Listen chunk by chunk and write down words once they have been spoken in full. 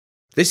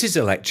This is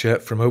a lecture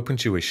from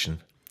OpenTuition.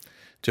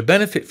 To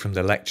benefit from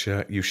the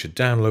lecture, you should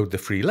download the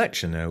free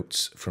lecture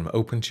notes from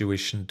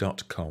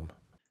opentuition.com.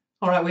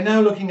 All right, we're now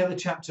looking at the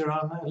chapter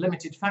on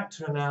limited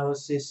factor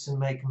analysis and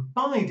make and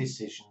buy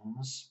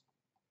decisions,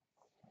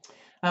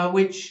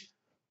 which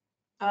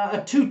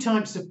are two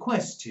types of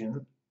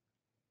question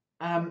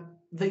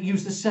that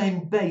use the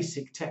same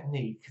basic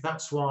technique.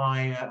 That's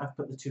why I've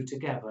put the two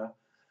together.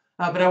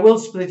 But I will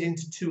split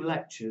into two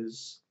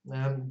lectures.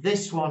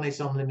 This one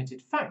is on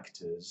limited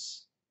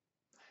factors.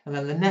 And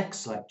then the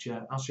next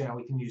lecture, I'll show you how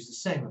we can use the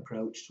same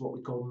approach to what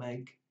we call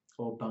make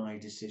or buy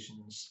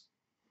decisions.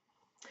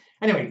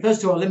 Anyway,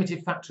 first of all,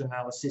 limited factor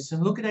analysis,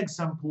 and look at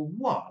example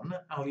 1.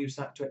 I'll use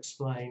that to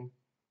explain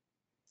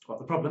what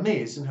the problem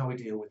is and how we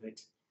deal with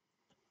it.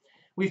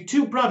 We've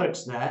two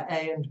products there,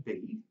 A and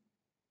B.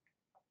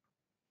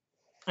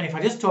 And if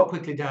I just talk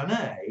quickly down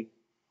A,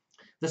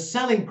 the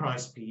selling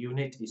price per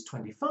unit is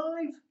 25.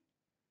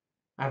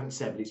 I haven't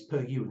said, but it's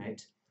per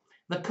unit.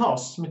 The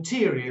costs,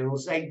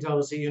 materials,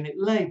 $8 a unit,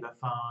 labour,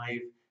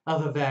 5,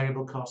 other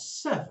variable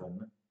costs,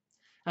 7,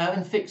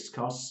 and fixed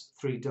costs,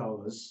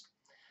 $3.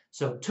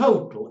 So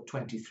total,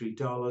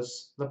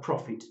 $23, the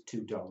profit,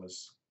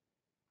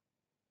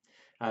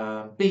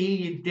 $2.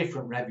 B,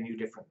 different revenue,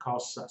 different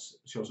costs, that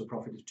shows a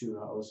profit of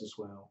 $2 as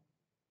well.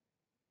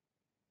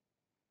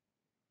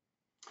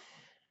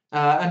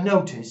 And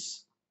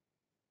notice,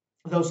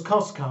 those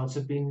cost cards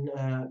have been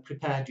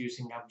prepared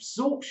using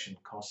absorption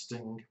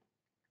costing.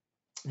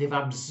 They've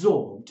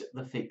absorbed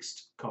the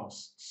fixed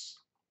costs.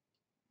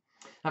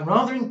 And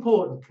rather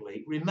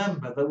importantly,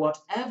 remember that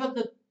whatever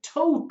the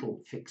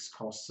total fixed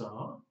costs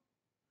are,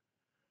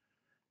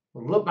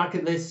 we'll look back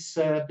at this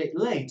a bit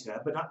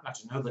later, but I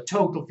don't know, the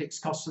total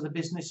fixed costs of the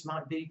business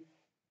might be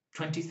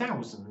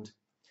 20,000.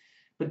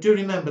 But do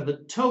remember the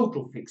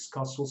total fixed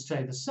costs will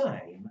stay the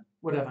same,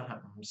 whatever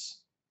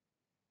happens.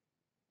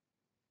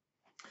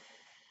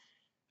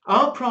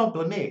 Our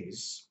problem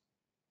is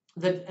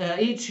that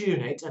each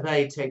unit of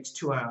A takes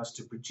 2 hours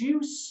to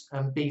produce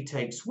and B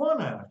takes 1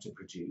 hour to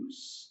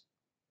produce.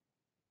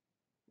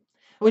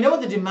 We know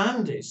what the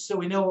demand is, so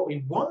we know what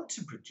we want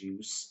to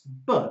produce,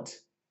 but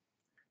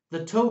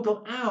the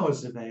total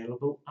hours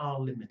available are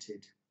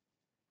limited.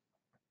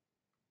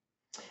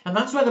 And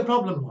that's where the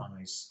problem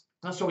lies.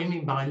 That's what we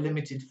mean by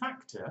limited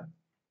factor.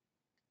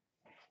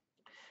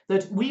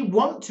 That we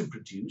want to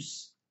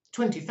produce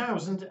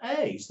 20,000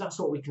 A's. That's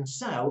what we can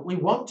sell. We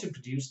want to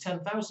produce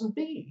 10,000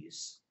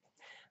 B's.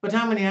 But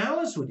how many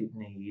hours would it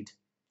need?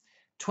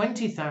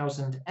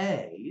 20,000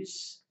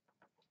 A's.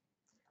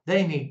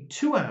 They need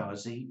 2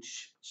 hours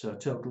each, so a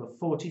total of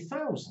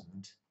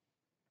 40,000.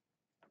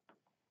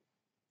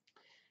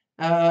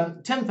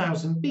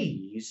 10,000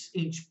 B's,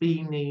 each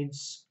B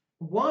needs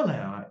 1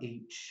 hour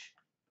each.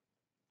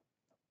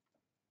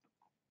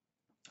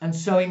 And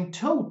so in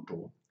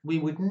total, we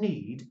would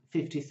need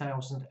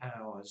 50,000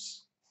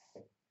 hours.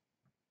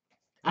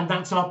 And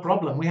that's our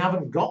problem. We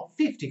haven't got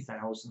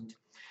 50,000.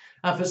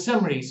 For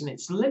some reason,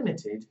 it's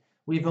limited.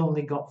 We've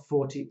only got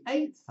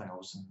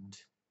 48,000.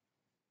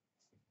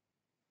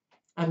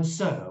 And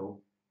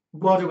so,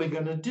 what are we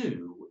going to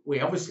do?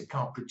 We obviously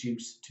can't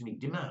produce to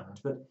meet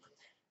demand, but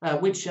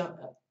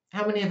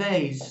how many of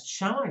A's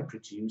shall I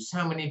produce?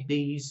 How many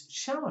B's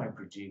shall I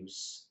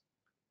produce?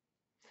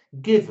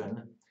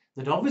 Given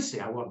that obviously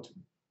I want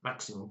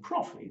maximum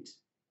profit,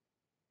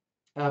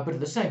 but at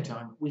the same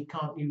time, we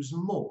can't use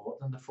more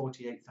than the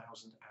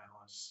 48,000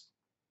 hours.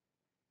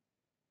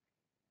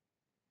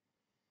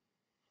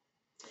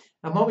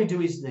 And what we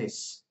do is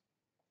this.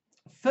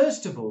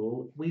 First of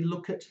all, we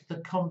look at the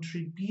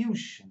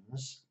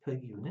contributions per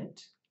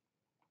unit.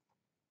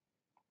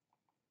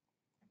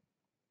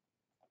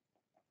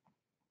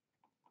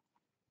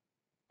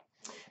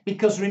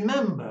 Because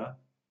remember,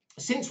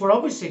 since we're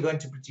obviously going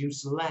to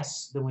produce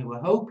less than we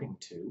were hoping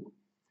to,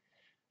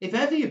 if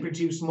ever you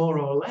produce more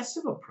or less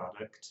of a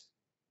product,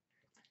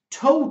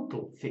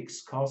 total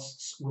fixed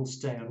costs will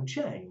stay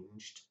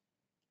unchanged.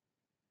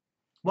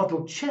 What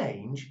will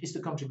change is the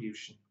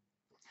contribution.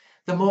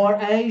 The more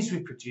A's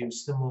we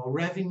produce, the more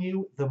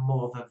revenue, the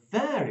more the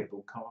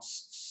variable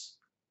costs.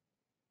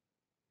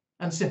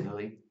 And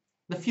similarly,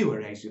 the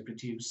fewer A's we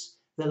produce,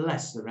 the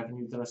less the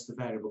revenue, the less the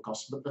variable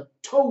costs, but the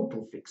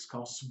total fixed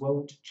costs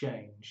won't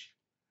change.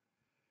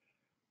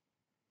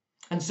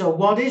 And so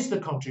what is the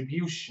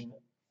contribution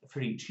for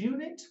each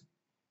unit?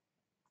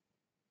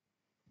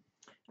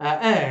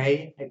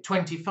 A, at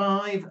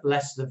 25,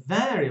 less the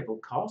variable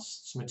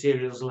costs,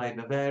 materials,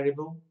 labour,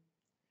 variable,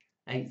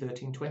 8,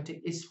 13,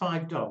 20, is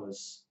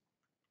 $5.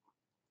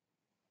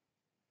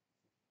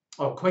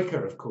 Or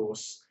quicker, of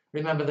course.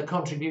 Remember, the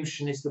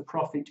contribution is the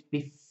profit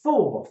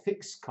before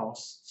fixed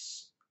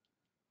costs.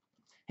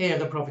 Here,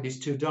 the profit is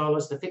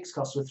 $2, the fixed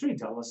costs were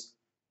 $3.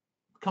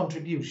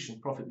 Contribution,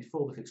 profit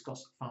before the fixed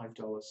cost,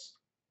 $5.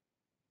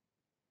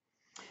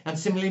 And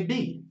similarly,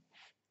 B.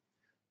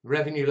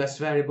 Revenue less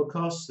variable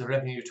costs, the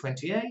revenue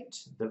 28,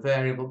 the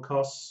variable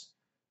costs,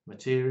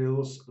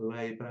 materials,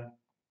 labour,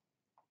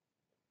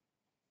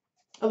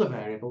 other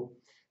variable,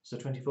 so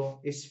 24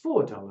 is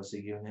 $4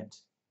 a unit.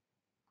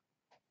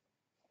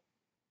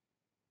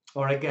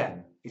 Or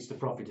again, it's the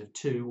profit of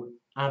 2,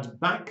 add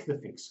back the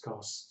fixed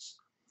costs,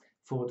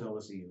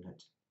 $4 a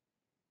unit.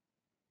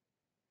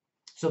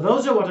 So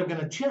those are what are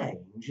going to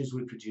change as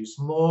we produce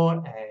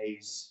more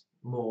A's,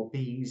 more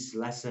B's,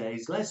 less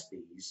A's, less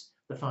B's,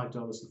 the $5,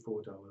 the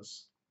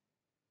 $4.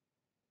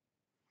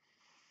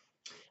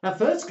 At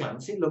first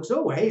glance, it looks,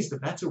 oh, A's the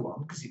better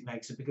one because it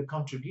makes a bigger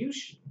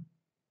contribution.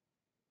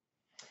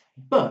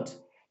 But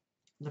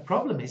the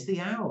problem is the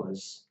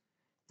hours,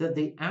 that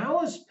the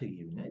hours per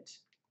unit,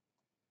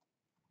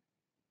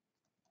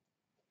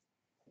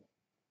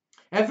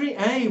 every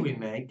A we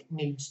make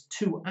needs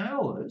 2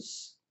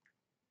 hours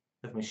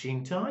of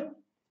machine time.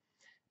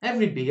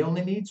 Every B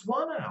only needs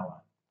 1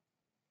 hour.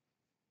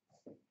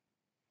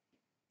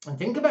 And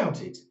think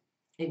about it.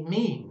 It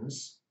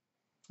means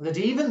that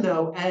even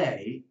though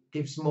A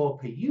gives more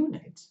per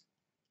unit,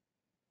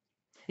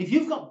 if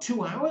you've got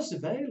 2 hours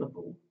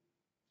available,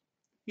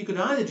 you could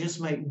either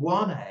just make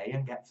 1 A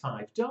and get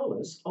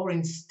 $5, or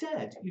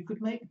instead you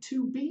could make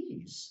 2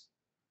 B's.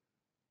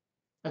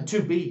 And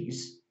 2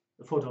 B's,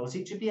 the $4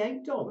 each, would be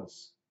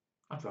 $8.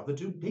 I'd rather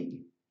do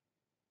B.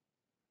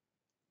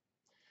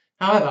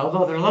 However,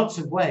 although there are lots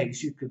of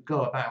ways you could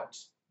go about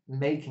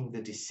making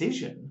the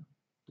decision,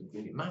 it doesn't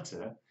really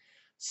matter,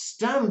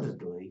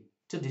 standardly,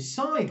 to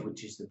decide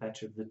which is the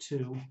better of the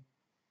two,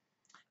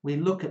 we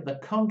look at the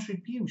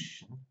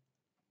contribution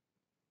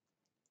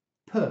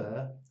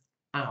per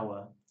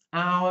hour.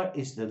 Hour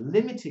is the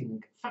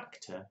limiting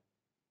factor.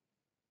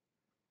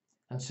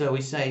 And so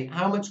we say,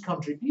 how much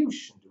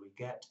contribution do we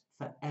get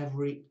for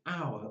every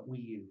hour we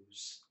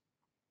use?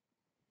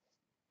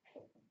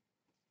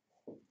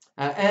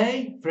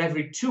 A, for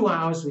every 2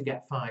 hours we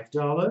get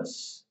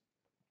 $5.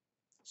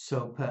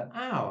 So per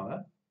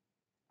hour,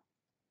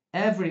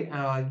 every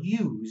hour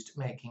used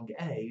making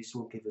A's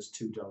will give us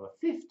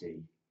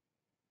 $2.50.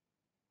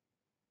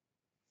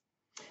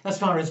 As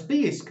far as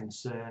B is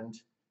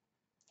concerned,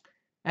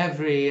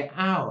 every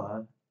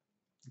hour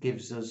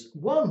gives us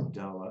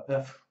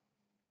 $4.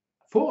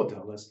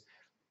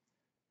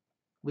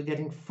 We're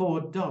getting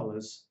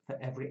 $4 for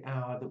every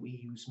hour that we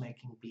use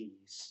making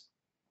B's.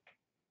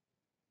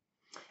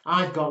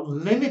 I've got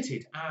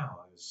limited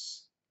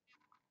hours.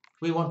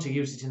 We want to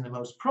use it in the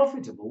most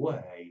profitable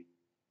way.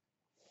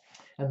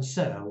 And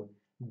so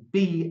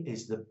B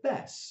is the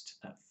best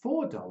at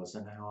 $4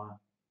 an hour.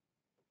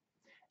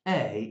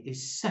 A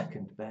is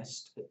second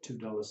best at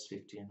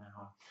 $2.50 an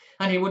hour.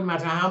 And it wouldn't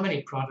matter how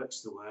many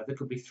products there were. There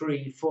could be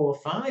 3, 4,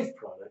 5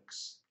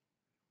 products.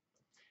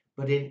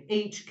 But in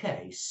each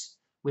case,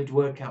 we'd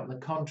work out the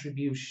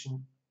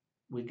contribution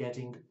we're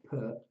getting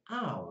per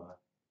hour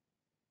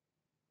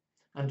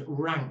and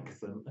rank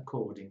them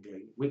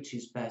accordingly. Which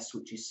is best,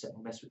 which is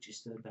second best, which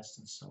is third best,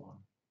 and so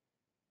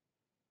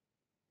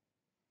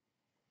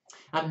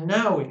on. And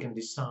now we can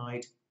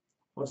decide,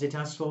 what does it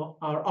ask for?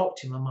 Our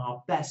optimum,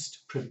 our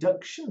best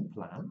production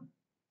plan.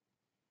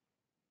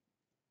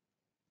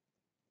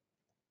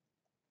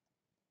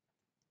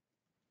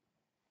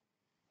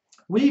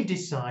 We've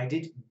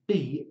decided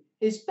B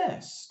is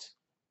best.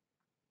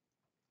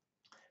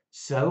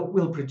 So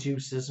we'll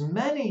produce as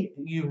many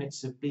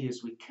units of B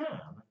as we can.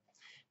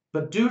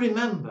 But do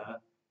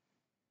remember,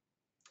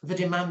 the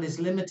demand is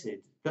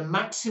limited. The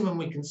maximum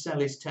we can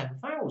sell is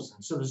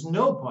 10,000. So there's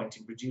no point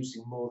in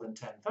producing more than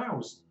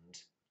 10,000.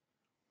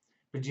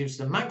 Produce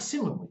the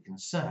maximum we can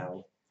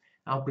sell.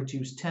 I'll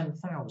produce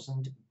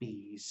 10,000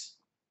 B's.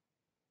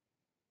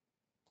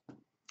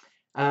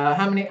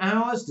 How many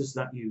hours does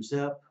that use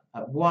up?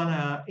 At 1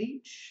 hour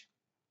each.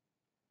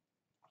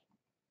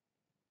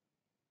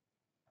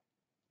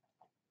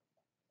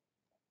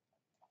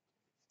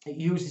 It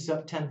uses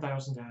up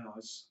 10,000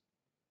 hours.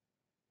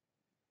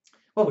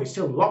 Well, we've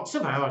still lots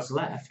of hours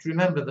left.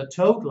 Remember, the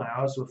total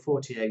hours were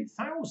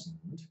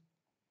 48,000.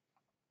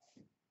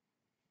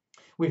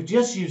 We've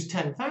just used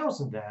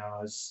 10,000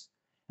 hours.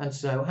 And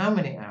so how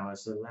many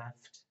hours are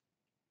left?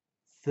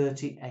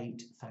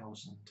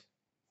 38,000.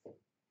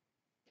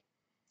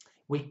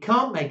 We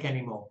can't make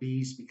any more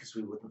B's because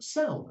we wouldn't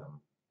sell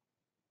them.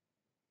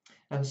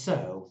 And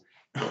so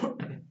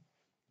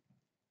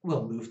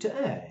we'll move to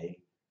A.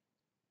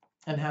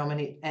 And how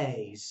many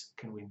A's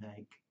can we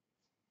make?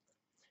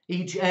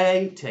 Each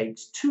A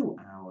takes 2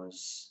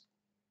 hours.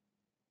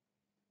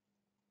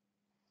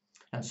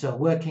 And so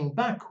working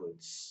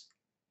backwards,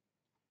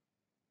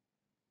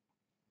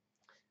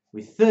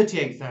 with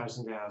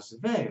 38,000 hours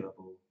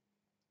available,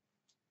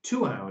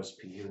 2 hours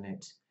per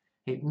unit,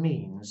 it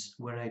means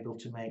we're able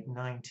to make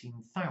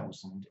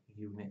 19,000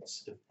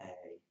 units of A.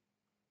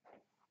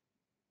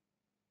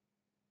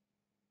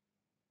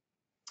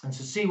 And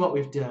so see what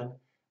we've done.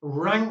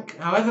 Rank,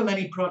 however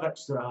many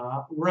products there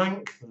are,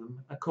 rank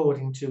them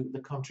according to the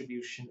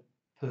contribution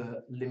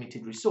per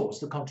limited resource,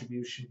 the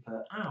contribution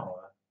per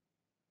hour.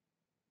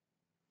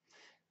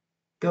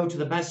 Go to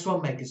the best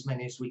one, make as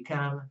many as we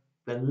can.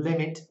 The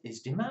limit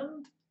is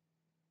demand.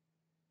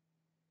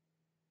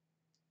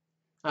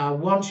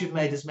 Once you've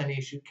made as many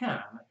as you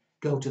can,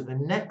 go to the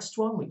next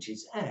one, which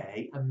is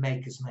A, and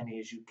make as many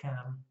as you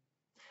can,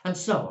 and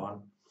so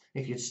on.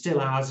 If you'd still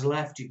hours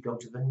left, you'd go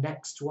to the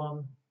next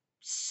one,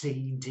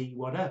 C, D,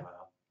 whatever,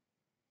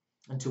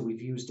 until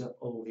we've used up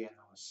all the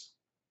hours.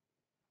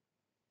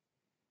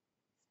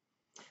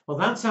 Well,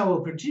 that's how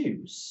we'll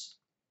produce.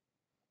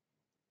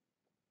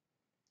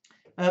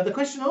 The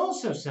question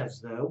also says,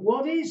 though,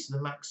 what is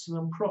the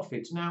maximum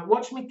profit? Now,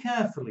 watch me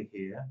carefully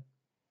here.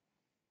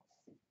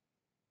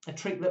 A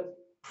trick that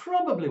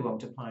probably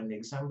won't apply in the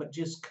exam, but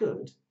just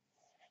could.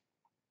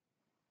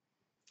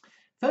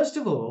 First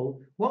of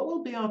all, what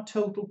will be our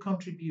total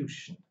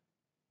contribution?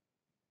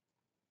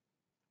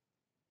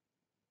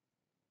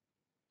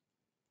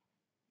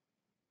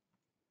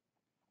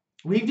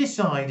 We've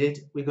decided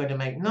we're going to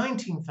make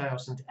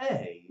 19,000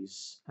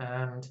 A's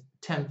and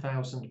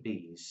 10,000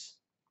 B's.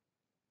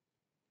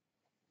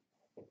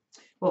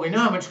 Well, we know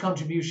how much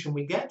contribution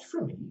we get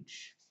from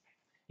each.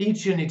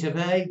 Each unit of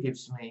A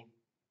gives me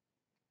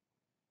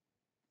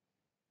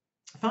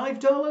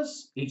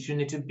 $5. Each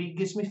unit of B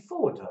gives me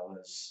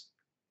 $4.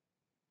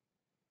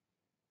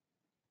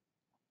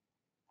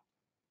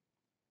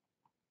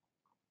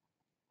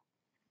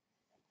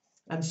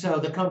 And so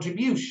the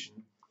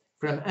contribution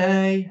from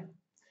A,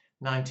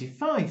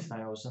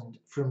 95,000,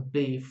 from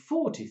B,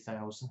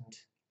 40,000,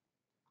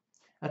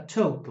 a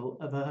total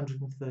of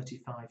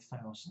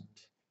 135,000.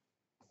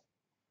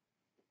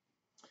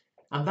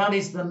 And that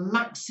is the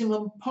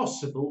maximum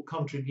possible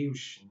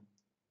contribution.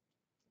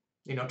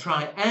 You know,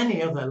 try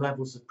any other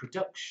levels of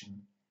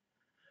production,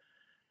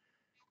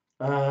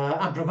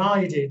 and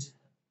provided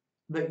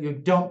that you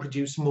don't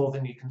produce more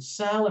than you can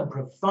sell, and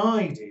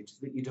provided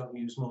that you don't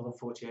use more than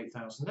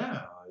 48,000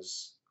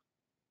 hours,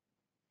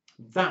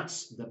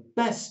 that's the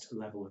best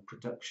level of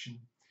production.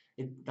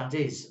 That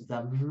is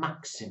the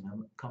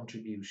maximum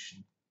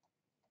contribution.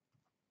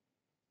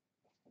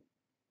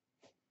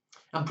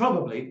 And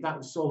probably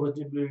that's all that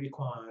would be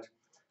required.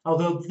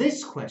 Although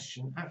this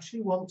question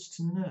actually wants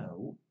to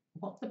know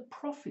what the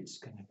profit's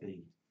going to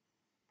be.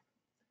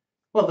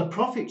 Well, the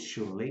profit,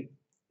 surely,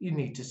 you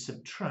need to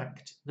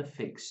subtract the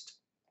fixed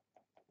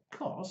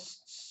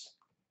costs.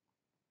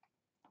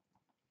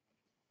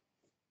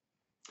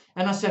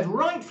 And I said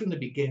right from the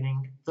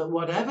beginning that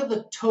whatever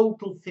the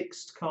total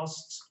fixed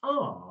costs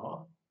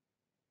are,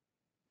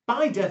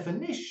 by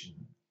definition,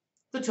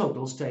 the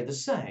total will stay the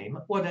same,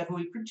 whatever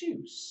we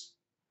produce.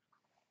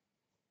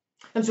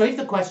 And so if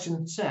the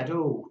question said,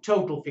 oh,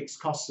 total fixed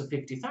costs are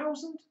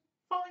 50,000,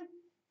 fine.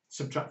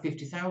 Subtract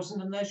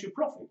 50,000 and there's your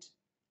profit.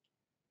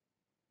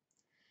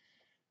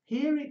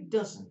 Here it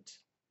doesn't.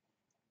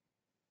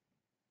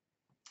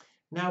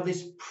 Now,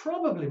 this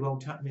probably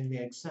won't happen in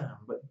the exam,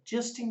 but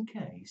just in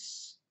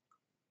case,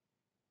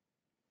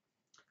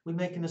 we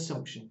make an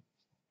assumption.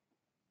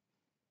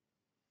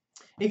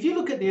 If you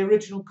look at the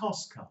original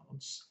cost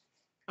cards,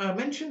 I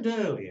mentioned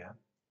earlier,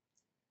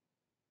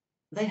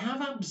 they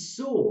have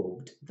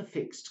absorbed the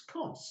fixed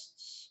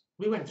costs.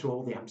 We went through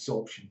all the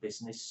absorption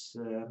business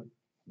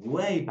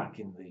way back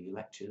in the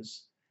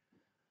lectures.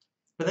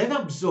 But they've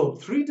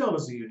absorbed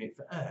 $3 a unit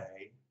for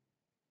A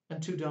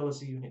and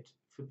 $2 a unit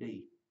for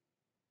B.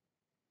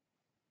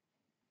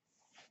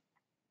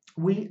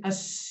 We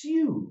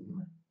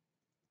assume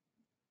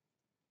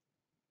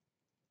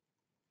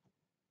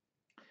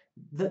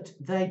that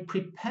they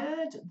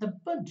prepared the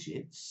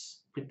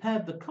budgets,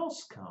 prepared the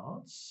cost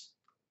cards,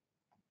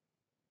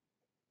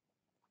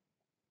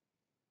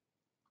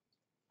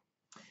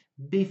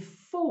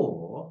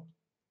 before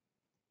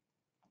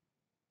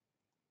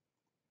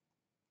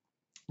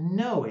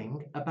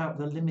knowing about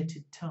the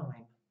limited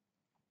time.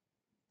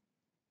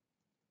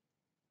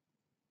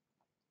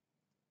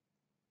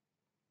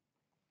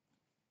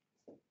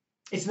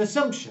 It's an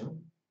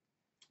assumption,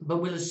 but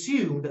we'll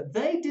assume that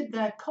they did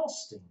their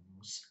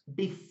costings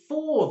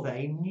before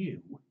they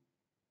knew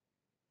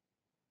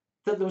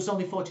that there was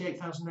only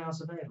 48,000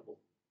 hours available.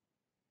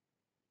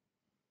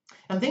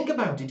 And think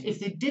about it, if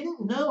they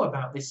didn't know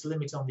about this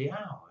limit on the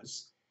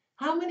hours,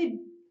 how many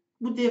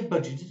would they have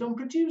budgeted on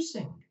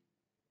producing?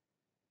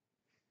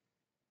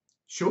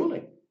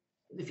 Surely,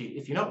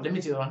 if you're not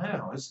limited on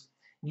hours,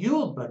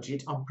 you'll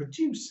budget on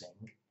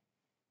producing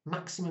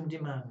maximum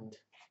demand.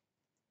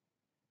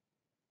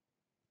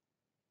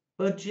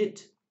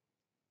 Budget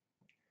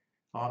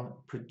on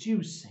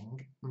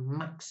producing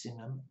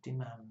maximum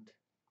demand.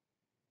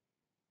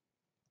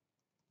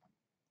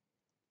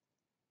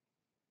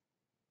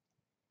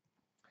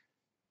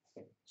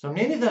 So I'm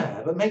nearly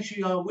there, but make sure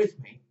you are with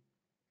me.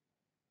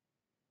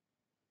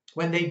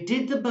 When they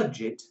did the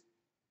budget,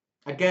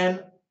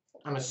 again,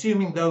 I'm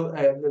assuming though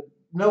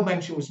no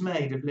mention was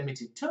made of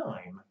limited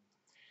time,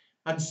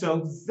 and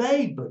so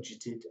they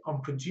budgeted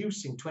on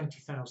producing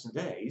 20,000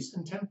 A's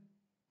and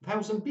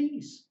 10,000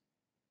 B's.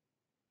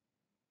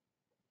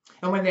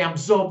 And when they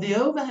absorbed the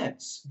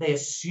overheads, they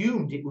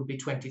assumed it would be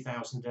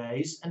 20,000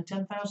 A's and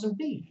 10,000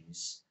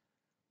 B's,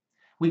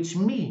 which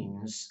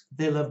means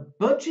they'll have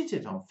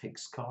budgeted on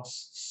fixed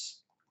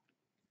costs.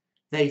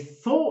 They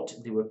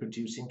thought they were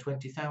producing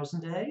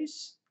 20,000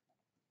 A's,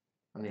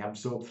 and they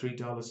absorbed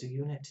 $3 a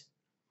unit.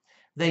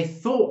 They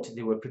thought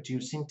they were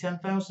producing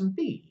 10,000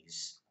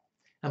 B's,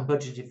 and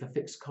budgeted for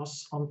fixed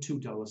costs on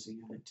 $2 a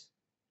unit,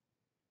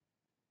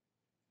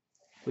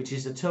 which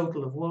is a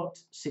total of what?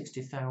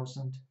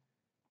 60,000,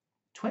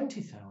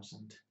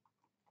 20,000.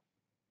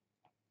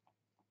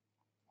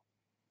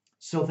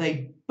 So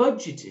they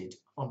budgeted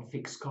on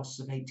fixed costs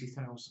of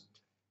 80,000.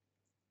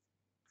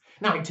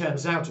 Now it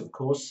turns out, of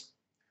course,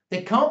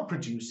 they can't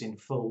produce in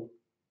full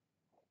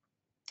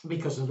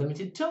because of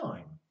limited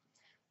time.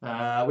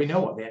 We know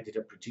what they ended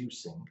up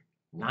producing,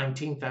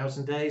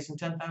 19,000 A's and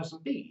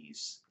 10,000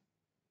 B's.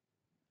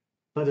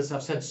 But as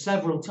I've said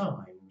several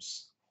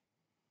times,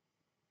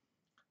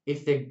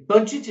 if they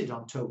budgeted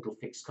on total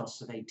fixed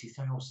costs of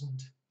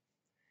 80,000,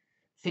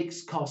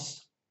 fixed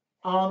costs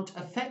aren't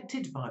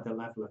affected by the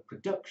level of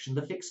production.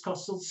 The fixed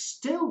costs will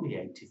still be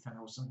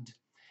 80,000,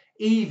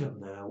 even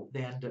though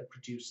they end up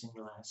producing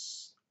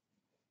less.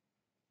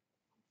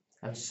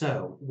 And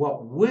so,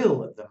 what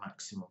will the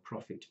maximum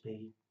profit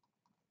be?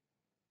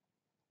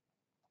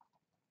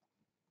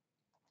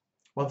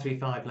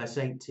 135 less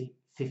 80,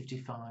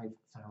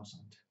 55,000.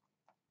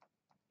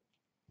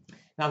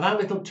 Now that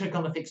little trick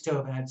on the fixed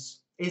overheads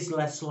is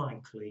less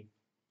likely.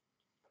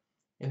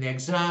 In the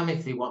exam,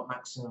 if they want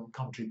maximum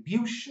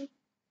contribution,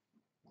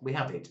 we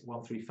have it,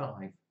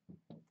 135.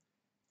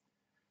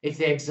 If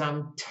the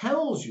exam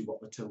tells you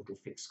what the total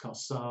fixed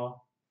costs are,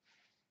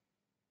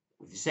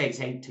 if they say it's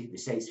 80, they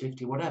say it's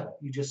 50, whatever,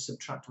 you just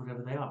subtract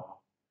whatever they are.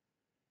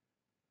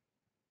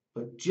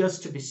 But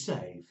just to be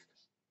safe,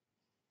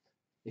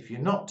 if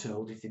you're not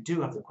told, if they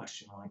do have the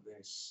question like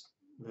this,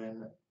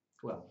 then,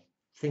 well,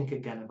 think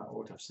again about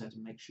what I've said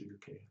and make sure you're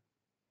clear.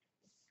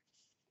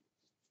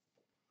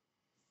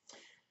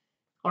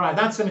 All right,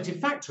 that's summative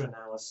factor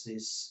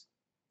analysis.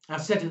 I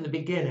said at the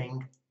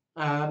beginning,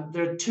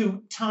 there are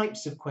two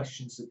types of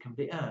questions that can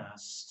be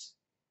asked.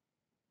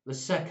 The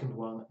second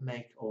one,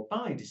 make or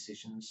buy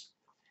decisions,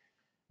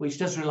 which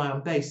does rely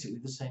on basically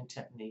the same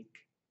technique.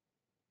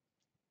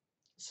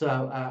 So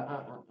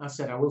I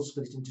said I will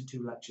split it into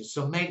 2 lectures.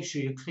 So make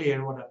sure you're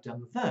clear what I've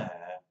done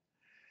there.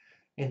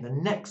 In the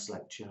next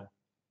lecture,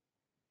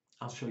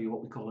 I'll show you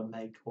what we call a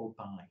make or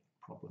buy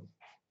problem.